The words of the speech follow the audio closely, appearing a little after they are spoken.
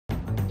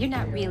You're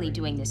not really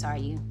doing this, are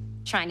you?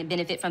 Trying to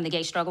benefit from the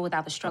gay struggle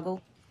without the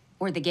struggle?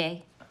 Or the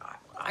gay?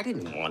 I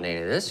didn't want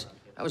any of this.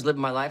 I was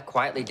living my life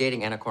quietly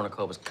dating Anna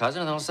Kournikov's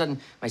cousin, and all of a sudden,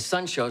 my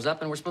son shows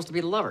up, and we're supposed to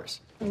be lovers.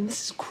 I mean,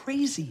 this is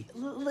crazy.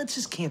 Let's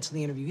just cancel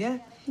the interview, yeah?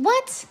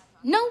 What?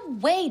 No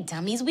way,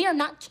 dummies. We are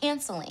not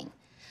canceling.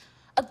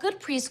 A good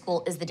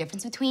preschool is the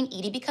difference between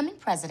Edie becoming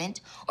president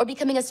or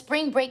becoming a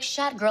spring break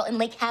shot girl in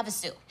Lake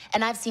Havasu.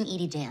 And I've seen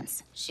Edie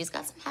dance. She's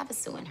got some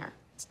Havasu in her.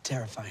 It's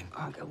terrifying.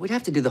 We'd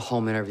have to do the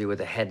home interview with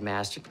the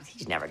headmaster.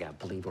 He's never gonna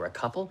believe we're a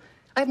couple.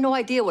 I have no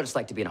idea what it's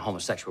like to be in a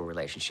homosexual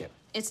relationship.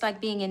 It's like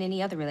being in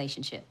any other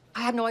relationship.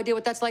 I have no idea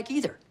what that's like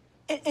either.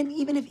 And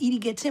even if Edie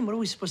gets in, what are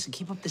we supposed to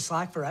keep up this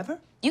lie forever?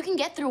 You can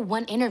get through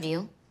one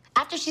interview.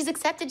 After she's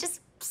accepted,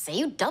 just say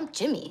you dumped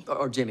Jimmy.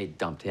 Or Jimmy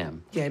dumped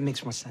him. Yeah, it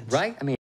makes more sense. Right? I mean,